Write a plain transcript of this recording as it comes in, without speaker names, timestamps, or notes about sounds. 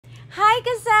Hi,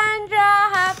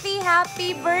 Cassandra!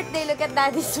 Happy birthday! Look at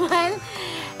Daddy's smile.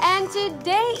 And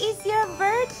today is your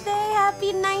birthday.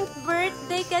 Happy 9th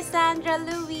birthday, Cassandra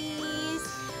Louise.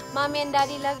 Mommy and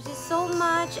Daddy loves you so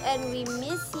much and we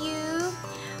miss you.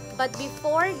 But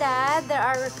before that, there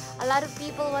are a lot of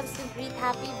people who wants to greet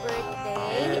happy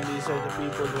birthday. And these are the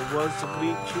people who wants to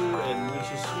greet you and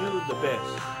wishes you the best.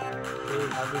 Okay,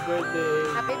 happy birthday.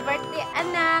 Happy birthday,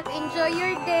 anak. Enjoy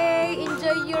your day.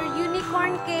 Enjoy your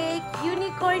unicorn cake,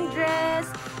 unicorn dress,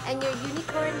 and your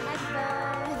unicorn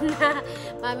headband.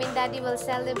 Mommy and Daddy will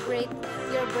celebrate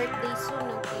your birthday soon,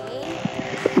 okay?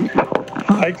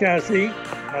 Hi, Cassie.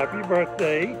 Happy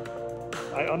birthday.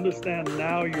 I understand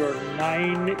now you're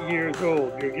 9 years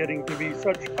old. You're getting to be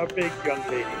such a big young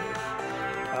lady.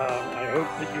 I hope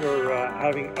that you're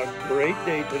having a great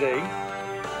day today.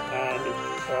 And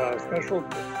it's special.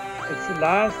 It's the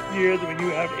last year that when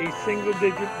you have a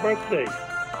single-digit birthday.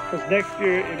 Because next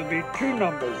year it'll be 2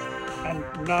 numbers. And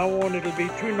from now on it'll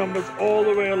be 2 numbers all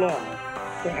the way along.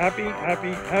 So happy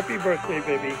birthday,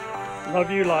 baby. Love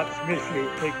you lots. Miss you.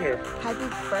 Take care. Happy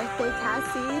birthday,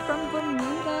 Cassie from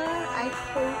Bermuda. I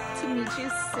hope to meet you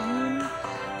soon.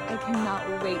 I cannot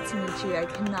wait to meet you. I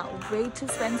cannot wait to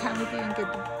spend time with you and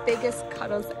get the biggest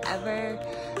cuddles ever.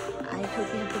 I hope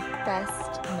you have the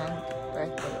best 9th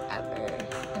birthday ever.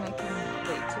 And I cannot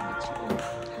wait to meet you.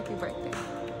 Happy birthday.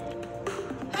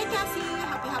 Hi Cassie!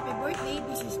 Happy birthday.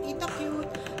 This is Tita Cute.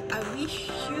 I wish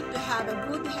you to have a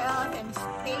good health and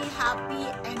stay happy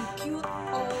and cute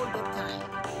all the time.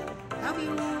 Love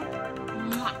you.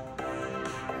 Mwah.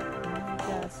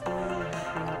 Cassie,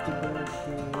 happy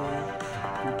birthday.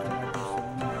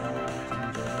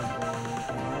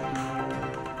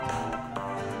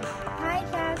 Hi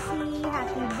Cassie,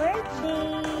 happy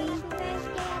birthday.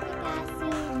 Happy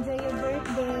Cassie. Enjoy your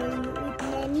birthday. You eat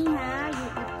many, ha? You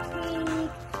eat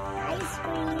cake, ice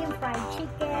cream, fried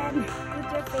chicken. Eat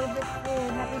your favorite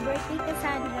food. Happy birthday,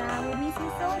 Cassandra. We miss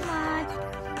you so much.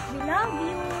 We love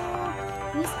you.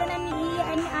 Miss ka na ni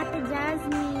Ate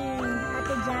Jasmine.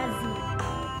 Ate Jazzy.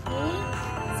 Okay?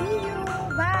 See you.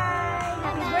 Bye.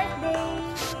 Happy birthday.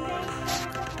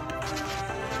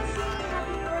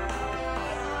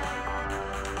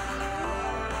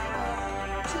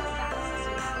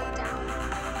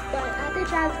 But Ate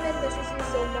Jasmine misses you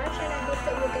so much and I hope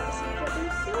that we'll get to see each other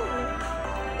soon.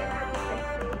 And happy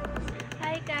birthday.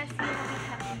 Hi Cassie,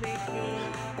 happy birthday.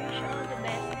 Wish you all the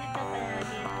best. Dito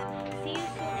palagi. See you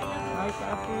soon. I love you. Hi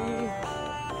Cassie.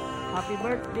 Happy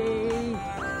birthday.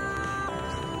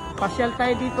 Pasyal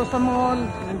tayo dito sa mall.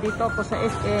 Nandito ako sa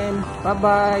SM.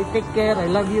 Bye-bye. Take care. I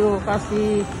love you,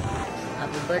 Cassie.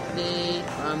 Happy birthday,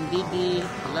 Didi.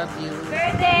 I love you.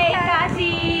 Birthday,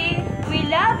 Cassie. We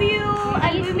love you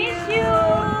and we miss you.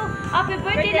 Happy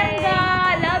birthday,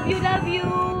 Langga. Love you, love you.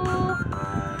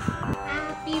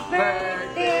 Happy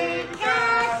birthday,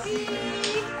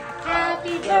 Cassie.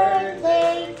 Happy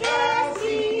birthday,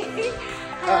 Cassie.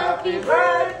 Happy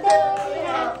birthday,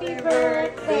 happy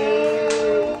birthday.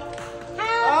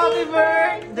 Happy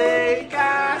birthday,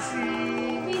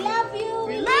 Cassie. We love you.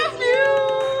 We love you.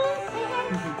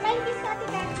 Thank you, Ate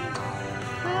Cassie.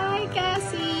 Hi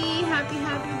Cassie,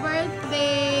 happy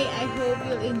birthday. I hope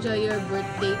you'll enjoy your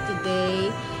birthday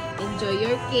today. Enjoy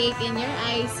your cake and your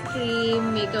ice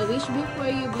cream. Make a wish before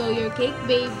you blow your cake,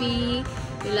 baby.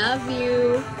 We love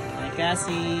you. Hi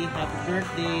Cassie, happy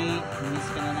birthday. Miss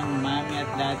ka na ng mami at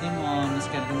daddy mo. Miss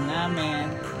ka rin namin.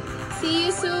 See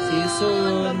you soon. See you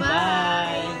soon.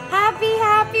 Bye-bye.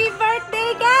 Happy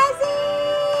birthday,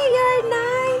 Cassie! You're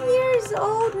 9 years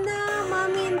old now.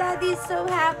 Mommy and Daddy is so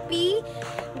happy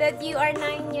that you are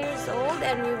 9 years old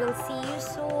and we will see you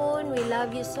soon. We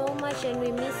love you so much and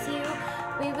we miss you.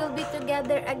 We will be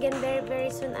together again very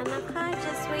soon, anak.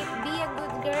 Just wait. Be a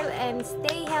good girl and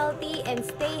stay healthy and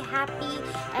stay happy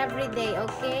every day,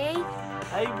 okay?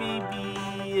 Hi baby.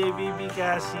 Hey baby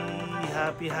Cassie.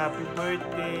 Happy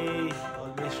birthday.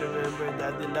 Always remember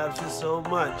Daddy loves you so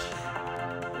much.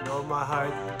 With all my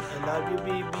heart. I love you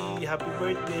baby. Happy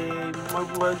birthday.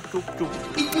 Mwah, tuk tuk.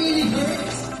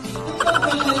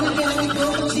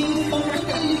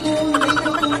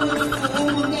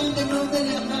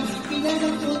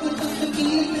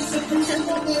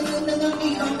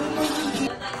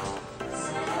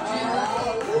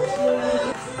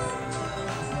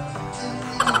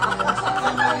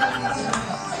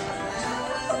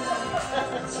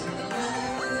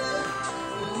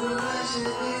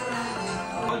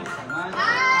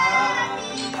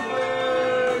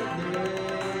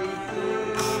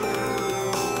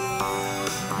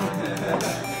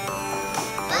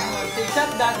 Shut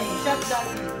daddy, shut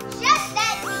daddy.